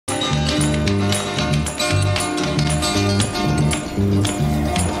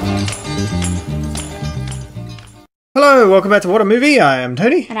Hello, welcome back to What a Movie. I am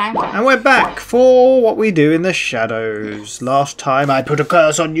Tony. And I'm Tom. And we're back for What We Do in the Shadows. Last time I put a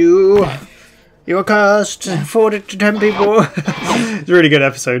curse on you. You were cursed. Forwarded to 10 people. It's a really good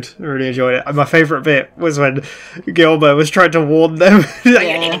episode. I really enjoyed it. And my favourite bit was when Gilbert was trying to warn them. He's like,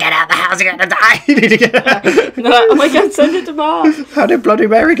 you need to get out of the house, you're going to die. You need to get out. Like, oh my god, send it to Mom. How did Bloody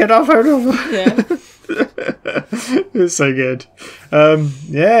Mary get our phone number? Yeah. It's so good.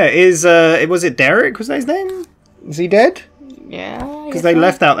 Was it Derek? Was that his name? Is he dead? Yeah. Because they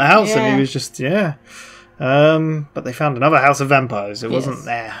left out the house and he was just, but they found another house of vampires. It wasn't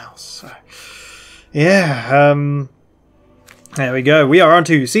their house. So. Yeah. There we go. We are on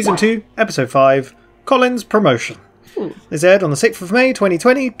to Season 2, Episode 5, Colin's Promotion. Ooh. This aired on the 6th of May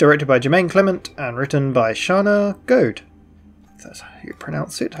 2020, directed by Jemaine, Clement, and written by Shana, Gohd. If that's how you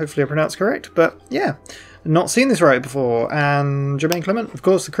pronounce it. Hopefully I pronounced correct. But yeah, not seen this right before. And Jemaine Clement, of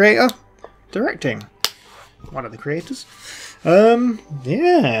course, the creator, directing. One of the creators.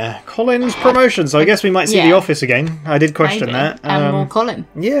 Colin's Promotion. So I guess we might see The Office again. I did question that. And more Colin.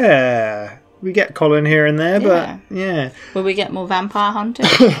 Yeah. We get Colin here and there, but yeah. Will we get more vampire hunting?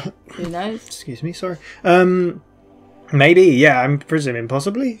 Who knows? Excuse me, sorry. Maybe, yeah, I'm presuming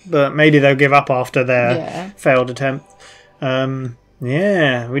possibly. But maybe they'll give up after their failed attempt. We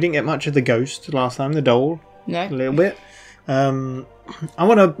didn't get much of the ghost last time, the doll. No. A little bit. I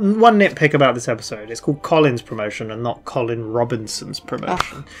want one nitpick about this episode. It's called Colin's Promotion and not Colin Robinson's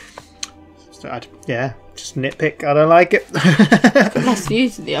Promotion. So just nitpick. I don't like it. Less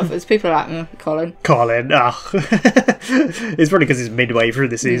views in The Office. People are like, Colin. Colin, It's probably because it's midway through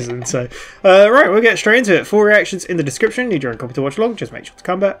the season. So, right, we'll get straight into it. Full reactions in the description. Need your own copy to watch along. Just make sure to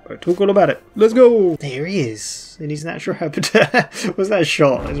come back. We'll talk all about it. Let's go. There he is in his natural habitat. What's that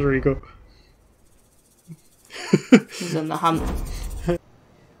shot? That's really cool. He's on the hunt.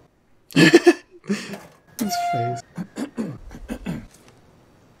 His face.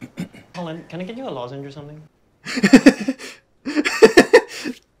 Colin, can I get you a lozenge or something?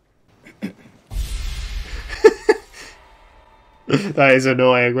 That is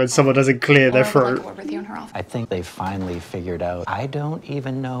annoying when someone doesn't clear their throat. I think they finally figured out I don't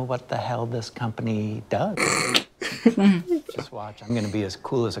even know what the hell this company does. Just watch. I'm going to be as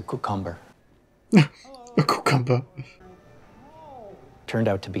cool as a cucumber. A cucumber. Turned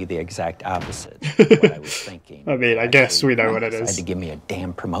out to be the exact opposite of what I was thinking. I mean, I guess we know what it is. Had to give me a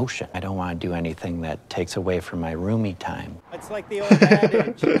damn promotion. I don't want to do anything that takes away from my roomie time. It's like the old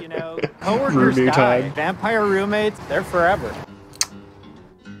adage, you know, coworkers die, vampire roommates, they're forever.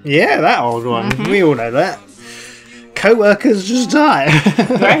 Yeah, that old one. We all know that. Co-workers just die.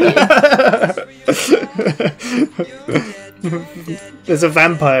 There's a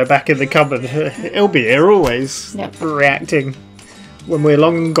vampire back in the cupboard. He'll be here always, reacting when we're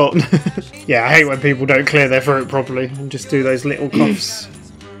long gone. Yeah, I hate when people don't clear their throat properly and just do those little coughs.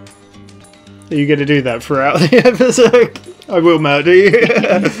 Are you going to do that throughout the episode? I will murder you.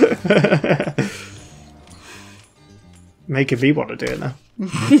 Making me want to do it now.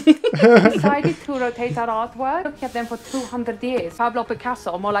 Decided to rotate our artwork. Look at them for 200 years. Pablo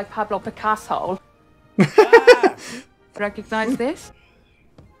Picasso, more like Pablo Picasso. Recognize this?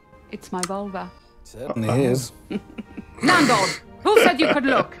 It's my vulva. Certainly is. Stand on! Who said you could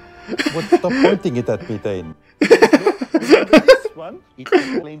look? Stop pointing it at me, then. This one, it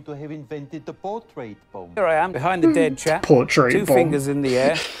claimed to have invented the portrait bomb. Here I am, behind the dead chap. Portrait Two bomb. fingers in the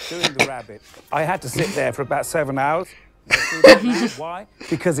air, doing the rabbit. I had to sit there for about 7 hours. Why?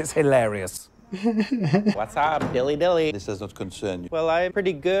 Because it's hilarious. What's up, dilly? This does not concern you. Well, I'm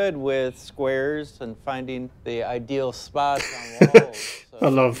pretty good with squares and finding the ideal spots on walls. So I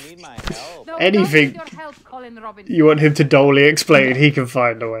love if you need my help. No, anything don't need your help, Colin Robinson. you want him to dolly explain, he can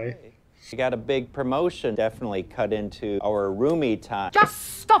find a way. We got a big promotion, definitely cut into our roomie time.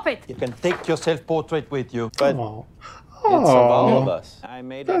 Just stop it! You can take your self-portrait with you. But Oh, it's of all of us. I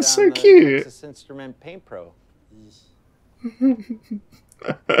made it That's on so the cute. Texas Instrument Paint Pro.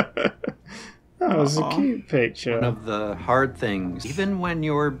 that was a cute picture. One of the hard things, even when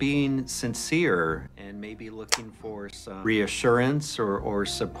you're being sincere and maybe looking for some reassurance or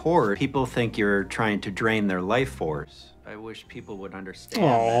support, people think you're trying to drain their life force. I wish people would understand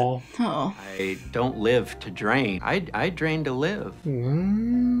that. Oh. I don't live to drain. I drain to live.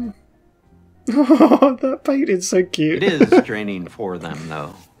 Oh, that painting's so cute. It is draining for them,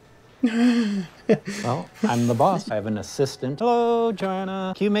 though. Well, I'm the boss. I have an assistant. Hello,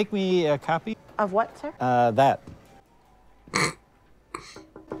 Joanna. Can you make me a copy? Of what, sir? That.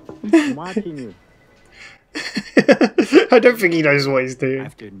 I'm watching you. I don't think he knows what he's I doing.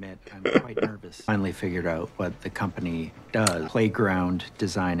 have to admit, I'm quite nervous. Finally figured out what the company does. Playground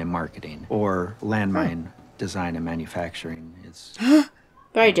design and marketing, or landmine design and manufacturing is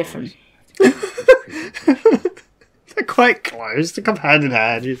Very different. They're quite close. They come hand in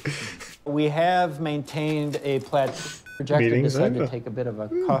hand. We have maintained a plateau. Projector Meeting's decided over. to take a bit of a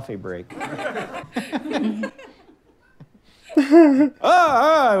coffee break.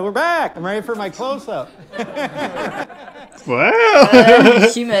 Oh, we're back. I'm ready for my close-up. Wow.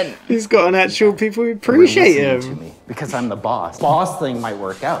 Human. He's got an actual people who appreciate Listening to him. me because I'm the boss. Boss thing might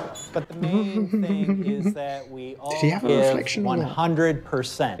work out. But the main thing is that we all he have a give reflection or not?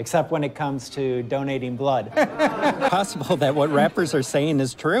 100%, except when it comes to donating blood. Possible that what rappers are saying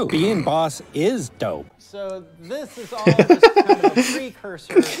is true. Being boss is dope. So this is all just kind of a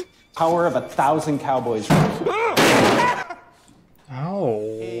precursor. Power of 1,000 cowboys.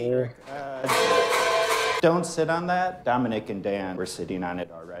 Oh. Don't sit on that. Dominic and Dan were sitting on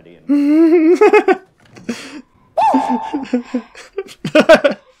it already.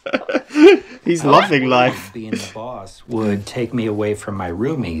 He's loving life. being the boss would take me away from my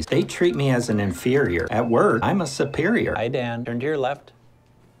roomies. They treat me as an inferior. At work, I'm a superior. Hi, Dan. Turn to your left.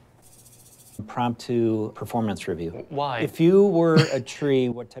 Impromptu performance review. Why? If you were a tree,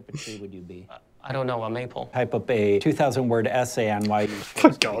 what type of tree would you be? I don't know, a maple. Type up a 2,000-word essay on why you Oh,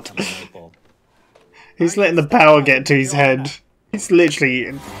 chose to God. become a maple. He's letting the power get to his head. He's literally...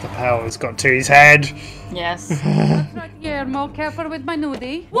 The power's got to his head. Yes. That's right here. More careful with my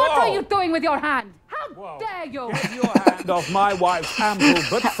nudie. What are you doing with your hand? How dare you? Get your hand off my wife's ample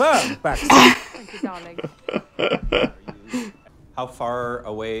but firm back. Thank you, darling. How far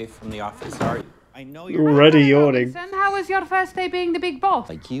away from the office are you? I know you're Already yawning. Robinson, how was your first day being the big boss?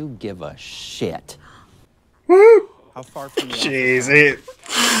 like you give a shit. How far from the Jeez, it...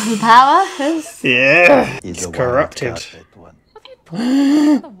 Power is... Yeah. He's It's a wild corrupted. card, that one.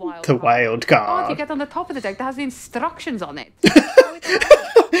 The wild The card. wild Oh, you card. get on the top of the deck that has the instructions on it.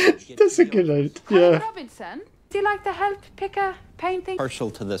 That's a good idea. Yeah. Robinson, do you like to help pick a painting? partial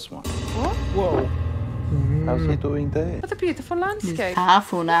to this one? Whoa. How's he doing there? What a beautiful landscape.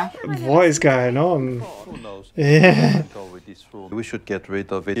 Powerful now. What is going on? Who knows? Yeah. Go with this room. We should get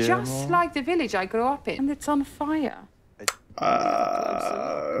rid of it. Just like the village I grew up in, and it's on fire.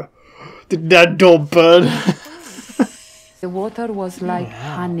 Did that door burn? The water was like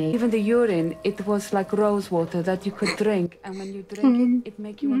honey. Even the urine, it was like rose water that you could drink. And when you drink it, it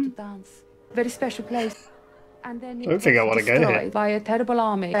make you want to dance. Very special place. And then it don't think I was wanna go destroyed here. by a terrible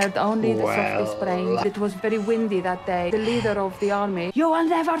army. Spared only the softly Well. spraying. It was very windy that day. The leader of the army. You will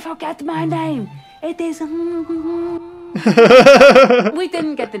never forget my name. It is... We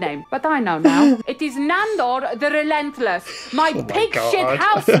didn't get the name, but I know now. It is Nandor the Relentless, my pig shit God.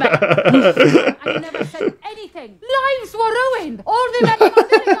 housemate. I never said anything. Lives were ruined. All the men in my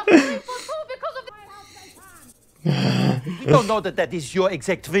village are free for two because of the We don't know that is your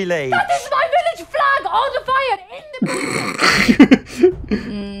exact village. That is my village flag on the fire in the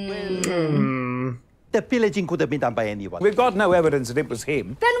building. The pillaging could have been done by anyone. We've got no evidence that it was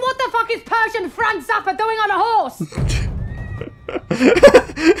him. Then what the fuck is Persian Frank Zappa doing on a horse?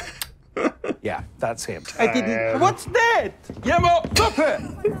 Yeah, that's him. I didn't. What's that? Yemo, stop it!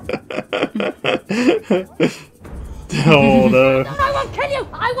 Oh no. I will kill you!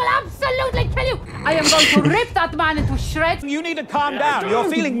 I will absolutely kill you! I am going to rip that man into shreds You need to calm down. You're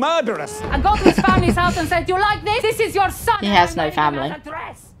feeling murderous. and go to his family's house and say, "Do you like this? This is your son." He has no family.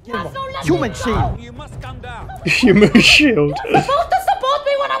 Human shield. You must calm down. Human shield. You're supposed to support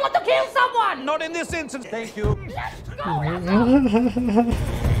me when I want to kill someone! Not in this instance. Thank you. Let's go!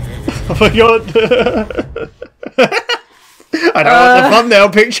 Oh my god. I know what the thumbnail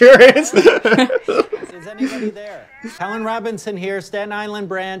picture is. Is anybody there? Colin Robinson here, Staten Island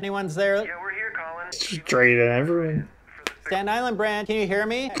brand. Anyone's there? Yeah, we're here, Colin. Straight in everywhere. Staten Island brand, can you hear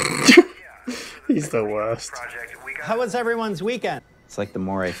me? He's the worst. Project. We got How was everyone's weekend? It's like the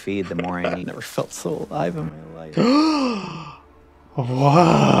more I feed, the more I need. Never felt so alive in my life.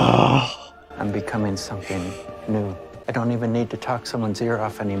 Wow. I'm becoming something new. I don't even need to talk someone's ear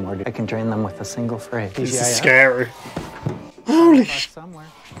off anymore. I can drain them with a single phrase. This is scary. Holy sh! Somewhere.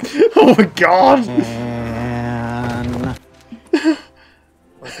 Oh my god. And...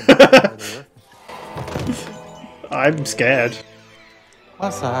 I'm scared.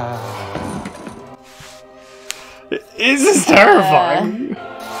 What's up? This is terrifying.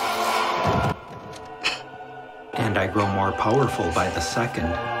 And I grow more powerful by the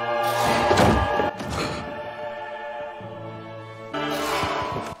second.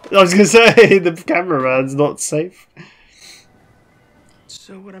 I was gonna say the cameraman's not safe.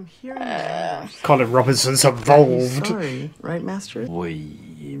 So what I'm hearing is Colin Robinson's evolved. sorry, right, Master? How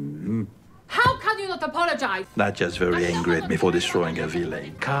can you not apologize. Nadja's very angry at me for destroying her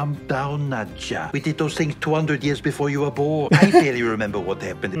village. Calm down, Nadja. We did those things 200 years before you were born. I barely remember what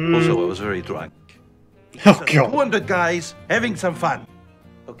happened. Also, I was very drunk. Oh god. 200 guys having some fun.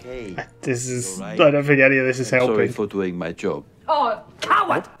 Okay. This is. Right. I don't think any of this is helping. Sorry for doing my job. Oh,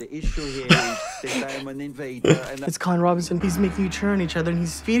 coward! The issue here is that I'm an invader and It's Colin Robinson. He's making you churn each other and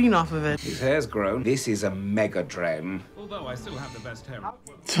he's feeding off of it. His hair's grown. This is a mega drone. Although I still have the best hair.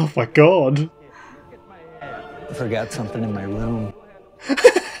 Oh my god. I forgot something in my room.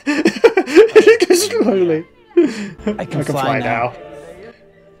 Go slowly. I can fly now.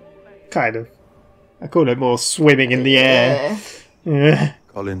 Kind of. I call it more swimming in the air. Yeah.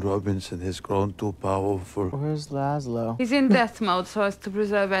 Colin Robinson has grown too powerful. Where's Laszlo? He's in death mode so as to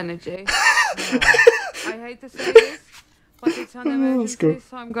preserve energy. I hate to say this, but it's an emergency,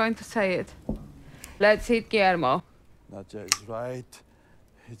 so I'm going to say it. Let's eat Guillermo. Nadja is right.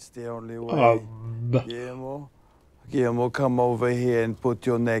 It's the only way. Guillermo, come over here and put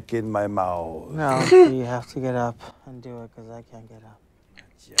your neck in my mouth. No, you have to get up and do it because I can't get up.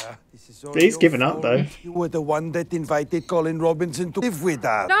 Yeah, this is all He's your given up fault. though. You were the one that invited Colin Robinson to live with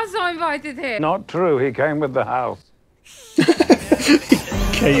us. That's not invited here. Not true. He came with the house. Came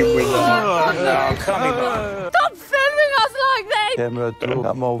with that. No, coming back. Stop filming us like that! Camera 2,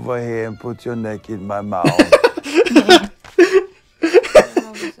 come over here and put your neck in my mouth.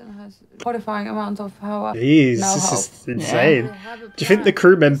 Robinson has horrifying amount of power. Jeez, No this hope. is insane. Yeah. Do you think the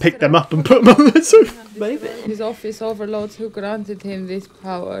crewmen picked them up and put them on the sofa? Maybe. His office overlords who granted him this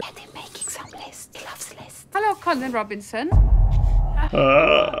power. Let him making some lists. He loves lists. Hello, Colin Robinson.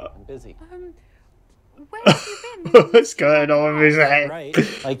 I'm busy. Where have you been? What's going on with his head? Right.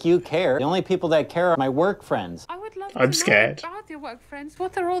 Like you care. The only people that care are my work friends. I would love I'm to scared. know about your work friends.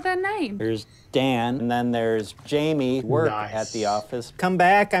 What are all their names? There's Dan, and then there's Jamie, work Nice. at the office. Come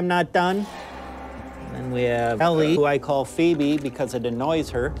back, I'm not done. And then we have Ellie, who I call Phoebe because it annoys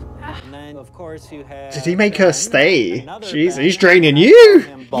her. And then, of course, you have... Did he make her stay? Another Jeez, Ben. he's draining I you. call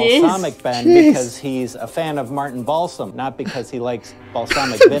him Balsamic Ben Jeez. because he's a fan of Martin Balsam, not because he likes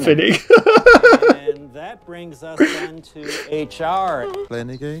balsamic vinegar. Vinny. And that brings us then to HR. Playing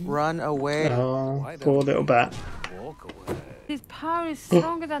again? Run away. Oh, poor little bat. His power is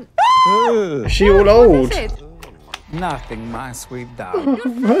stronger than... Is she all old? What is it? Nothing, my sweet darling. Oh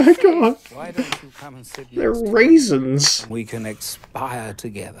my god. Why don't you come and sit They're next to me? raisins. We can expire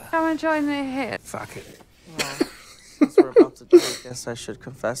together. Come and join me here. Fuck it. Well, since we're about to die, I guess I should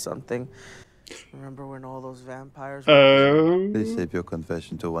confess something. Remember when all those vampires were... Please save your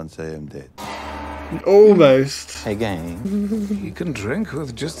confession to once I am dead. Almost. Hey, gang. You can drink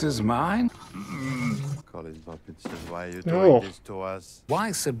with just his mind. Colin Robinson, why are you doing this to us?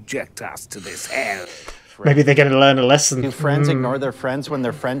 Why subject us to this hell? Maybe they're going to learn a lesson. Do friends ignore their friends when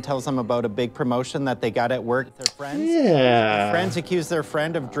their friend tells them about a big promotion that they got at work with their friends? Yeah. Friends accuse their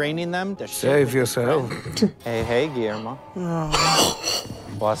friend of draining them? To Save yourself. Hey, Guillermo.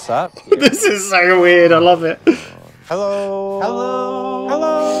 What's up? This is so weird. I love it. Hello. Hello.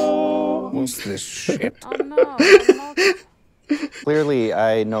 Hello. What's this shit? Oh no, I'm not... Clearly,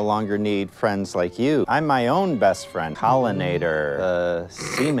 I no longer need friends like you. I'm my own best friend. Pollinator. The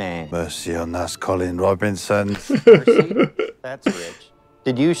Seaman. Mercy on us, Colin Robinson. Mercy? That's rich.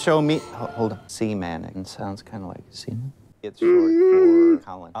 Did you show me... Hold on. Seaman. It sounds kind of like Seaman. It's short for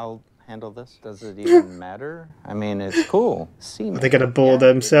Colin. I'll handle this. Does it even matter? I mean, it's cool. Seaman. They're going to bore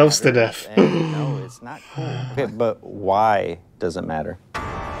themselves to death. And no, it's not cool. Okay, but why does it matter?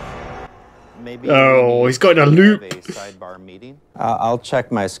 Maybe Oh, he's got in a loop. a sidebar meeting. I'll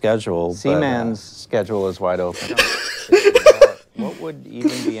check my schedule. Seaman's schedule is wide open. What would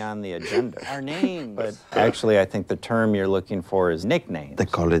even be on the agenda? Our name. But actually, I think the term you're looking for is nickname. The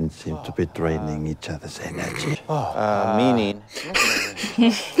Collins seem to be draining each other's energy. Meaning.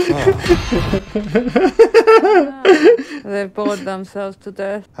 They've bored themselves to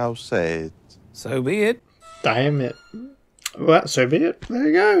death. How sad. So be it. Damn it. Well, so be it. There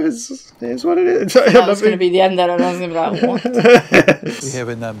you go. Here's what it is. That's going to be the end there, and I was going to be like, what? We have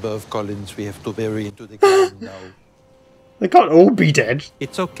a number of Collins we have to bury into the ground now. They can't all be dead.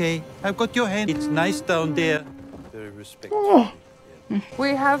 It's okay. I've got your hand. It's nice down there. Very respectful. Oh. We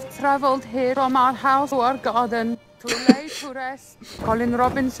have traveled here from our house to our garden to lay to rest Colin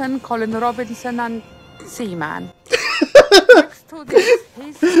Robinson, and Seaman. Next to this,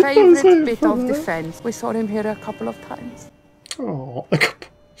 his favourite bit of defence. We saw him here a couple of times. Oh.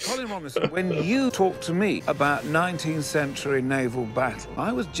 Colin Robinson, when you talked to me about 19th century naval battle,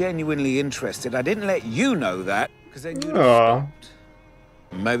 I was genuinely interested. I didn't let you know that, because then you'd have stopped.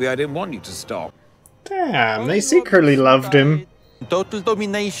 Maybe I didn't want you to stop. Damn, they secretly loved him. Total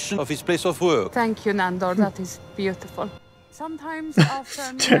domination of his place of work. Thank you, Nandor. That is beautiful. Sometimes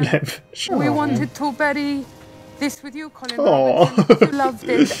often we wanted to bury this with you, Colin. You loved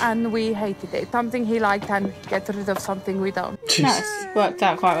it and we hated it. Something he liked and get rid of something we don't. Nice. Worked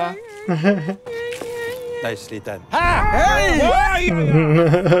out quite well. Nicely done. Hey!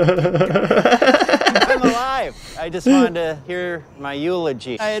 I'm alive. I just wanted to hear my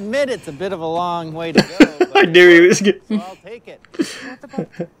eulogy. I admit it's a bit of a long way to go. But I knew he was good. So I'll take it. What about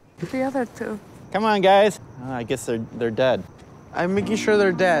the other two? Come on, guys. I guess they're dead. I'm making sure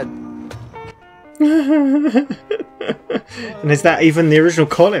they're dead. And is that even the original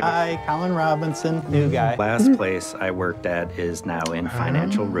Colin? Hi, Colin Robinson, new guy. Last place I worked at is now in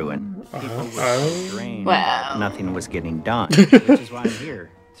financial ruin. People were drained. Wow. Nothing was getting done, which is why I'm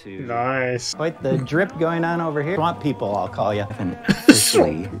here. Nice. Quite the drip going on over here. Swamp people, I'll call you. I haven't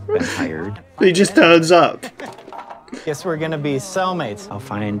officially been hired. He just turns up. Guess we're gonna be cellmates. I'll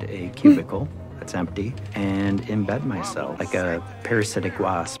find a cubicle that's empty and embed myself like a parasitic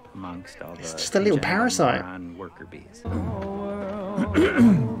wasp amongst all the just a little parasite. Worker bees.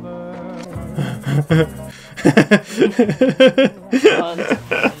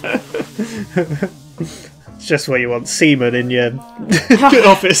 It's just what you want, semen in your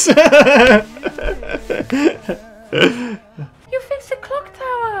office. You fixed the clock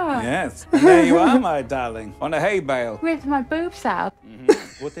tower! Yes, and there you are, my darling, on a hay bale. With my boobs out.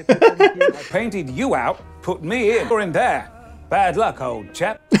 What they put on you? I painted you out, put me in. You're in there. Bad luck, old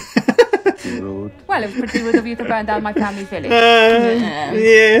chap. Well, it was pretty rude of you to burn down my family village.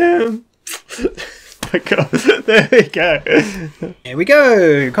 Yeah. Oh my God. There we go. Here we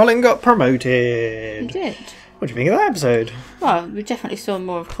go. Colin got promoted. He did. What do you think of that episode? Well, we definitely saw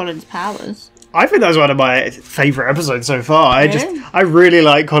more of Colin's powers. I think that was one of my favourite episodes so far. Really? I really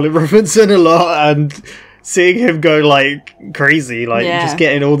like Colin Robinson a lot, and seeing him go like crazy, like just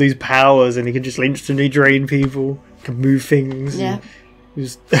getting all these powers, and he can just instantly drain people, can move things. Yeah. He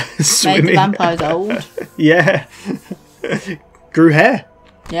was Made swimming. the vampires old. Yeah. Grew hair.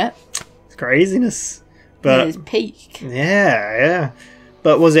 Yeah. It's craziness. At But his peak. yeah.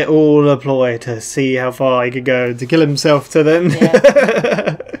 But was it all a ploy to see how far he could go to kill himself to then?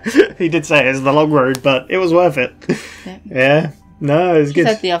 Yeah. He did say it's the long road, but it was worth it. Yeah. No, it was She good.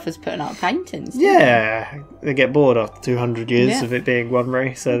 said the office putting out paintings. Yeah. They get bored after 200 years of it being one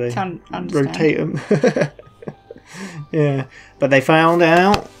race, so they Can't understand. rotate them. Yeah. But they found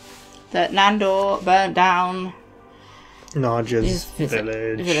out That Nandor burnt down Narja's his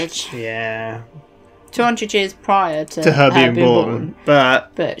village. Yeah. 200 years prior to To her being born.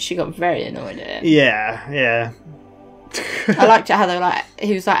 But she got very annoyed at it. yeah. I liked it how they were like,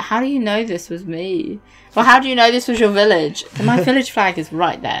 he was like, how do you know this was me? Well, how do you know this was your village? And my village flag is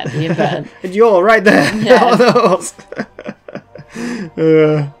right there being burnt. And you're right there. Yeah. On the horse.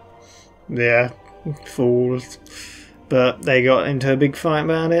 Yeah. Fools. But they got into a big fight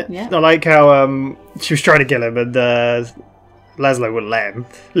about it. Yeah. I like how she was trying to kill him and Laszlo wouldn't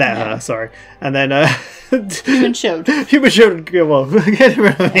let her, sorry. And then Human shield. Human shield, come on, get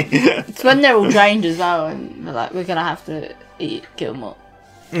rid of me. It's when they're all drained as well, and they're like, we're gonna have to eat Gilmore.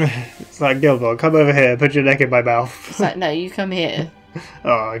 It's like, Gilmore, come over here, put your neck in my mouth. It's like, no, you come here.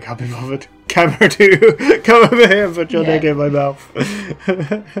 Oh, I can't be bothered. Camera 2, come over here and put your neck in my mouth.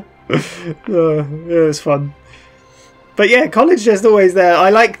 Oh, it was fun. But yeah, Colin's just always there. I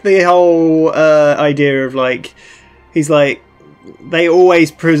like the whole idea of like, he's like, they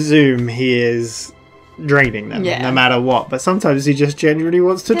always presume he is draining them, no matter what. But sometimes he just genuinely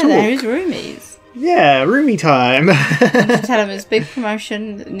wants to talk. They're his roomies. Yeah, roomie time. Just tell him it's big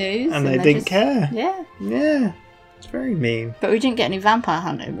promotion news. And they didn't care. Yeah. Yeah. It's very mean. But we didn't get any vampire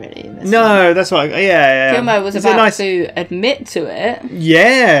hunting really in this No, one. that's what yeah. Gilmore was about to admit to it.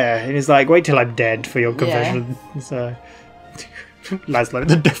 Yeah. And he's like, wait till I'm dead for your confession. So Laszlo,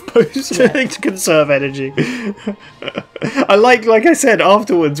 the death pose to conserve energy. I like I said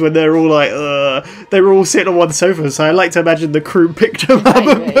afterwards when they're all like, they were all sitting on one sofa. So I like to imagine the crew picked him up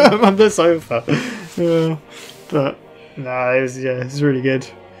and put him on the sofa. But no, it's really good.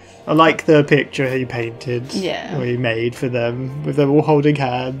 I like the picture he painted, or he made for them with them all holding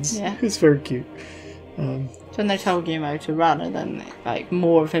hands. Yeah, it's very cute. So when they told Guillermo to run, and then like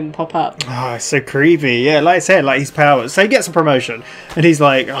more of him pop up. Oh, it's so creepy. Yeah, like I said, like his powers. So he gets a promotion, and he's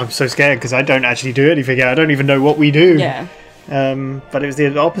like, "I'm so scared because I don't actually do anything. I don't even know what we do." Yeah. But it was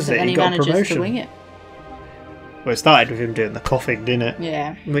the opposite. Then he got a manages promotion. to wing it. Well, it started with him doing the coughing, didn't it?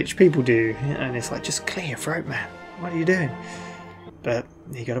 Yeah. Which people do, and it's like, just clear your throat, man. What are you doing? But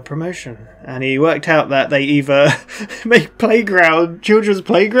he got a promotion, and he worked out that they either make children's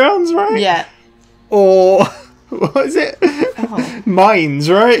playgrounds, right? Yeah. Or what is it? Oh. Mines,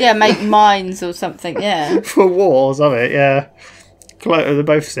 right? Yeah, make mines or something, yeah. For wars of it, yeah. They're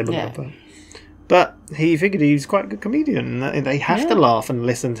both similar, Yeah. but he figured he's quite a good comedian. They have to laugh and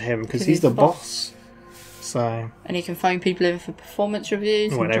listen to him because he's the boss. So. And he can phone people in for performance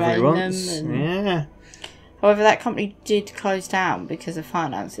reviews Whenever and he drain wants. them. And... Yeah. However, that company did close down because of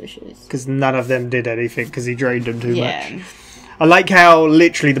finance issues. Because none of them did anything because he drained them too Yeah. much. I like how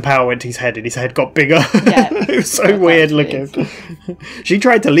literally the power went to his head and his head got bigger. Yeah. It was so weird looking. She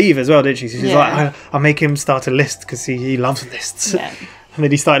tried to leave as well, didn't she? She's like, I'll make him start a list because he loves lists. Yeah. And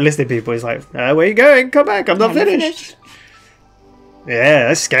then he started listing people. He's like, where are you going? Come back. I'm not finished. Yeah,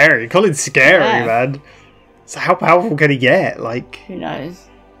 that's scary. Colin's scary, man. So how powerful can he get? Like, who knows?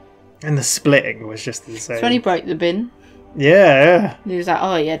 And the splitting was just insane. It's when he broke the bin. Yeah. He was like,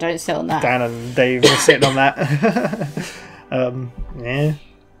 oh yeah, don't sit on that. Dan and Dave were sitting on that. Yeah.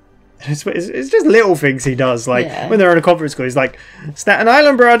 It's just little things he does. Like when they're in a conference call, he's like, Staten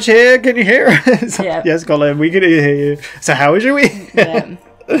Island branch here, can you hear us? Like, yes, Colin, we can hear you. So how was your week? Yeah.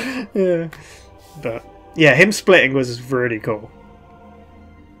 Yeah. But yeah, him splitting was really cool.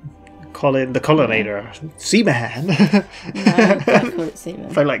 Colin, the Collinator, Seaman. No, don't call it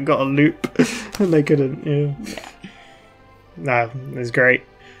Seaman. They like got a loop and they couldn't. Yeah. No, it was great.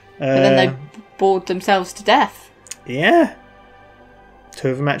 But then they bored themselves to death. Yeah. 2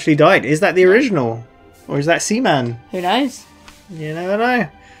 of them actually died. Is that the original, or is that Seaman? Who knows? You never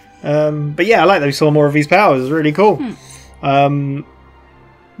know. But yeah, I like that we saw more of his powers. It was really cool. Yeah,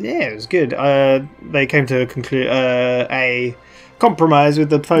 it was good. They came to a compromise with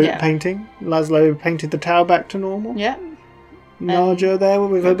the painting. Laszlo painted the tower back to normal. Yeah. Naja there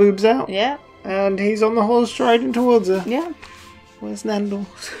with her boobs out. Yeah. And he's on the horse striding towards her. Yeah. Where's Nandor?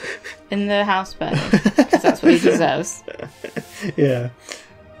 In the house burning. Because that's what he deserves. Yeah.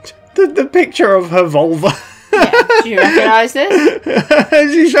 The picture of her vulva. Yeah. Do you recognise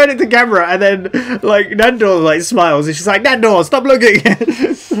this? She showed it to camera and then like Nandor like smiles and she's like, Nandor, stop looking.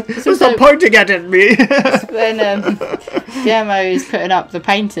 Stop pointing at me. When Guillermo is putting up the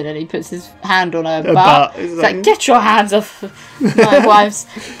painting and he puts his hand on her butt. It's like, get your hands off my wife's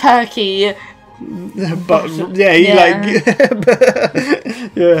perky but yeah, he like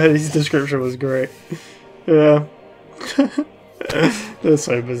yeah, his description was great. Yeah. That's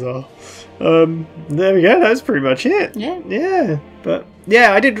so bizarre. There we go, that's pretty much it. Yeah. But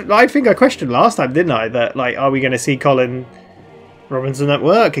yeah, I think I questioned last time, didn't I, that like, are we going to see Colin Robinson at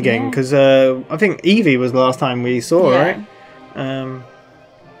work again? Because I think Evie was the last time we saw, right?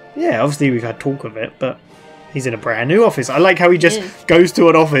 Yeah, obviously we've had talk of it, but he's in a brand new office. I like how he just goes to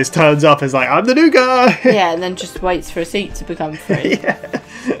an office, turns up, is like, I'm the new guy. Yeah, and then just waits for a seat to become free. Yeah.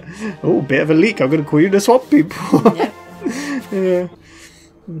 Oh, bit of a leak. I'm going to call you the swap people. Yep. Yeah.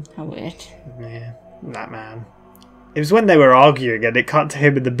 How weird. Yeah, that man. It was when they were arguing and it cut to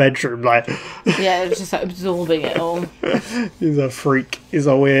him in the bedroom, like... Yeah, it was just like absorbing it all. He's a freak. He's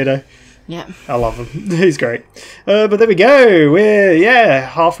a weirdo. Yeah. I love him. He's great. But there we go. We're,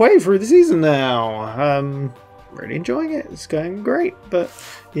 halfway through the season now. Really enjoying it. It's going great. But,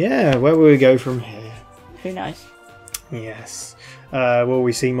 yeah, where will we go from here? Who knows? Yes. Will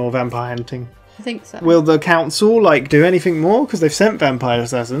we see more vampire hunting? I think so. Will the council do anything more? Because they've sent vampire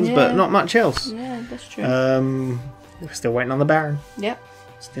assassins, but not much else. Yeah, that's true. We're still waiting on the Baron. Yep.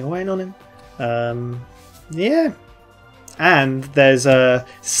 Still waiting on him. Yeah. And there's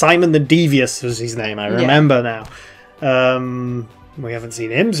Simon the Devious was his name. I remember now. We haven't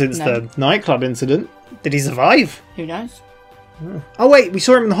seen him since the nightclub incident. Did he survive? Who knows? Oh wait, we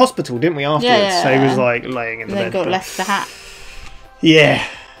saw him in the hospital, didn't we? Afterwards, yeah. So he was laying in the bed. Then got left the hat. Yeah.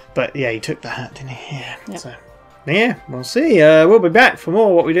 But yeah, he took the hat, didn't he? Yeah. Yep. So yeah, we'll see. We'll be back for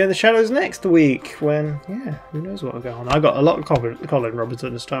more What We Do in the Shadows next week. When who knows what will go on. I got a lot of Colin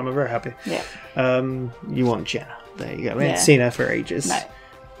Robinson this time. I'm very happy. Yeah. You want Jenna? There you go. We haven't seen her for ages. No.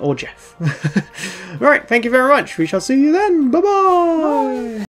 Or Jeff. Right. Thank you very much. We shall see you then. Bye-bye. Bye.